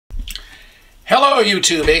Hello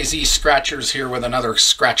YouTube, AZ Scratchers here with another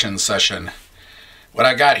scratching session. What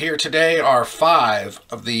I got here today are 5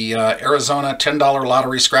 of the Arizona $10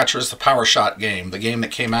 lottery scratchers, the Power Shot game, the game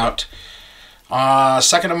that came out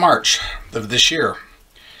 2nd of March of this year.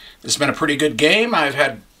 This has been a pretty good game. I've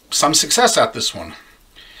had some success at this one.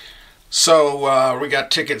 So we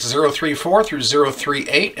got tickets 034 through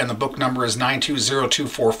 038 and the book number is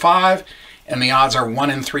 920245 and the odds are 1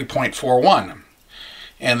 in 3.41.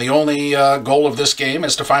 And the only goal of this game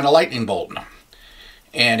is to find a lightning bolt.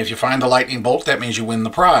 And if you find the lightning bolt, that means you win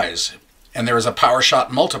the prize. And there is a Power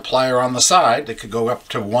Shot multiplier on the side that could go up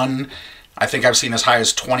to 1, I think I've seen as high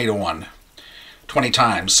as 20 to 1. 20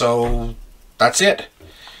 times. So that's it.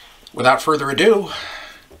 Without further ado,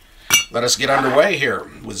 let us get underway here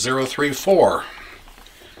with 034.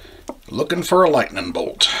 Looking for a lightning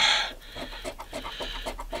bolt.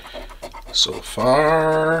 So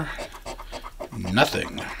far,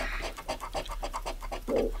 nothing.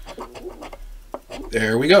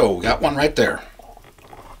 There we go. We got one right there.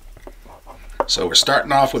 So we're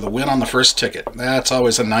starting off with a win on the first ticket. That's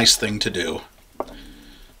always a nice thing to do.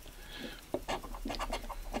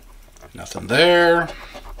 Nothing there.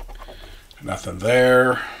 Nothing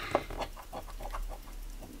there.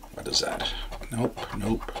 What is that? Nope,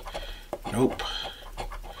 nope, nope,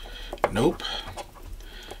 nope,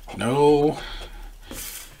 no.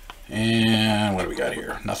 And what do we got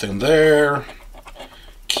here? Nothing there.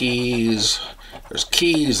 Keys. There's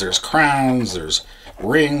keys, there's crowns, there's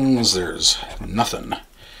rings, there's nothing.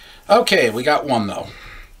 Okay, we got one though.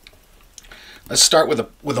 Let's start with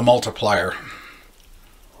a multiplier.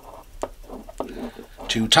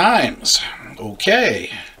 2 times.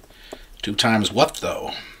 Okay. 2 times what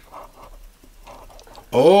though?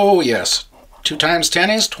 Oh yes. 2 times 10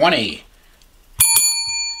 is 20.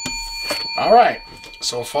 All right.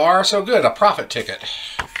 So far, so good. A profit ticket.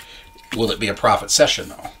 Will it be a profit session,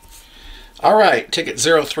 though? All right, ticket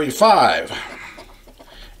 035.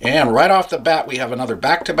 And right off the bat, we have another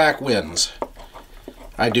back-to-back wins.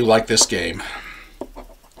 I do like this game.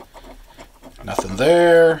 Nothing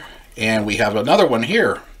there. And we have another one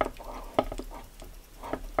here.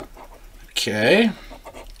 Okay.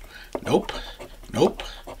 Nope. Nope.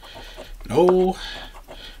 No.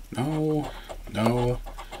 No. No.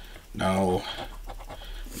 No.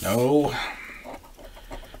 No.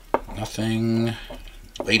 Nothing.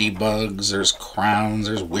 Ladybugs, there's crowns,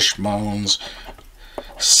 there's wishbones.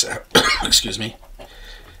 Excuse me.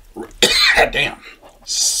 Damn.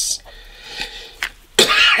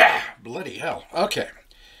 Bloody hell. Okay.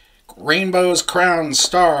 Rainbows, crowns,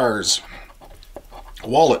 stars,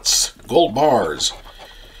 wallets, gold bars,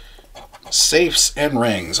 safes, and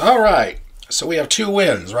rings. Alright. So we have 2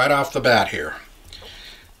 wins right off the bat here.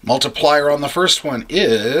 Multiplier on the first one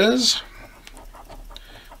is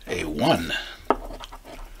a 1.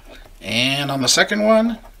 And on the second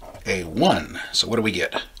one, a 1. So what do we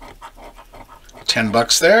get? 10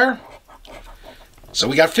 bucks there. So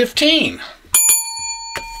we got 15.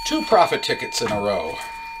 2 profit tickets in a row.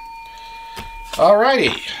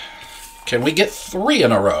 Alrighty. Can we get 3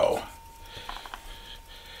 in a row?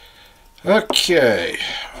 Okay.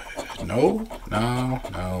 No, no,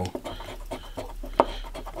 no.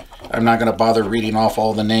 I'm not going to bother reading off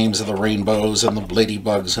all the names of the rainbows and the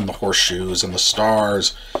ladybugs and the horseshoes and the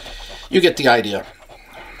stars. You get the idea.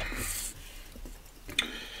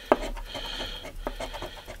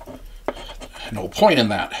 No point in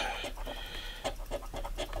that.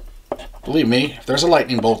 Believe me, if there's a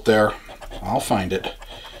lightning bolt there, I'll find it.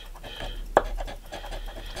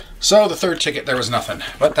 So the third ticket, there was nothing.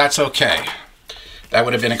 But that's okay. That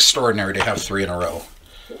would have been extraordinary to have 3 in a row.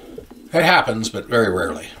 It happens, but very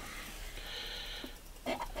rarely.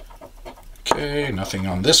 Okay, nothing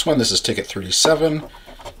on this one. This is ticket 37.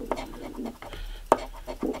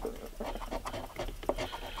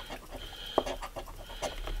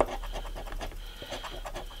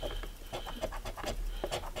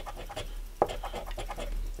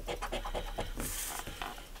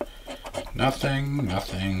 Nothing,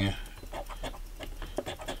 nothing.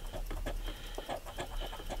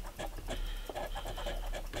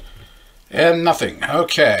 And nothing.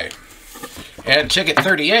 Okay. And ticket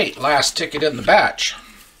 38, last ticket in the batch.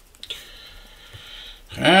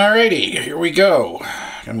 Alrighty, here we go.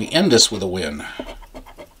 Can we end this with a win?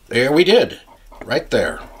 There we did. Right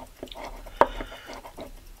there.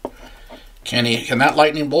 Can that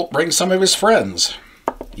lightning bolt bring some of his friends?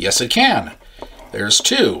 Yes, it can. There's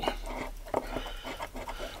 2.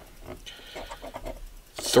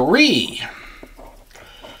 3.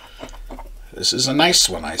 This is a nice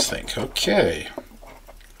one, I think. Okay.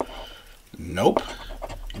 Nope.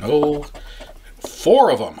 No.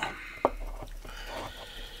 4 of them.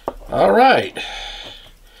 All right.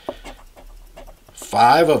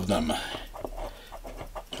 5 of them.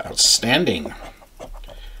 Outstanding.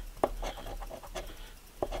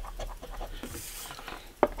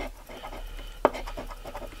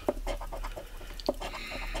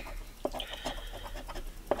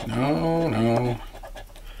 No.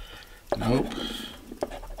 Nope.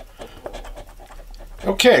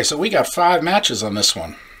 Okay, so we got 5 matches on this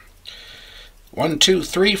one. 1, 2,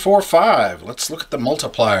 3, 4, 5. Let's look at the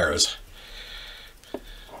multipliers.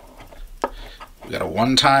 We got a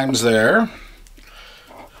 1 times there.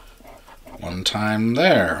 1 time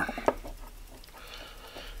there.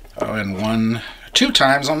 Oh, and 2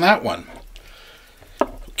 times on that one.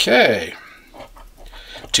 Okay.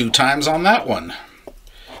 2 times on that one.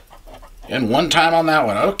 And 1 time on that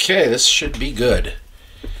one. Okay, this should be good.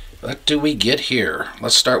 What do we get here?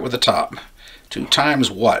 Let's start with the top. 2 times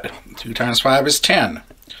what? 2 times 5 is 10.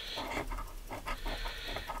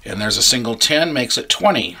 And there's a single 10, makes it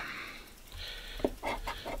 20.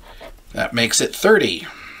 That makes it 30.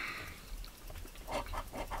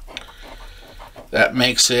 That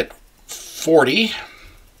makes it 40.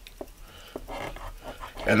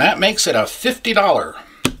 And that makes it a $50.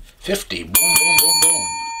 50. Boom, boom, boom, boom.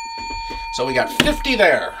 So we got 50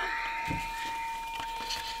 there.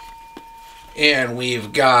 And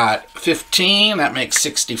we've got 15. That makes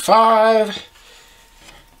 65.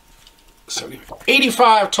 So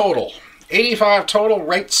 85 total. 85 total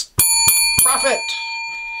rates. Profit.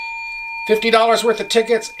 $50 worth of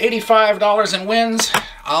tickets. $85 in wins.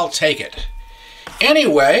 I'll take it.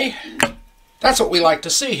 Anyway, that's what we like to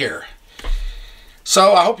see here.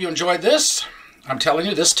 So I hope you enjoyed this. I'm telling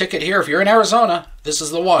you, this ticket here, if you're in Arizona, this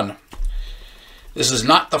is the one. This is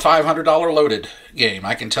not the $500 loaded game,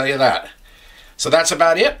 I can tell you that. So that's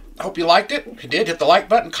about it. Hope you liked it. If you did, hit the like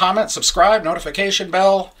button, comment, subscribe, notification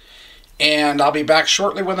bell, and I'll be back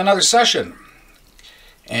shortly with another session.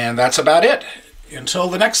 And that's about it. Until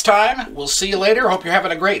the next time, we'll see you later. Hope you're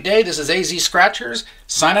having a great day. This is AZ Scratchers,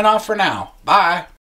 signing off for now. Bye.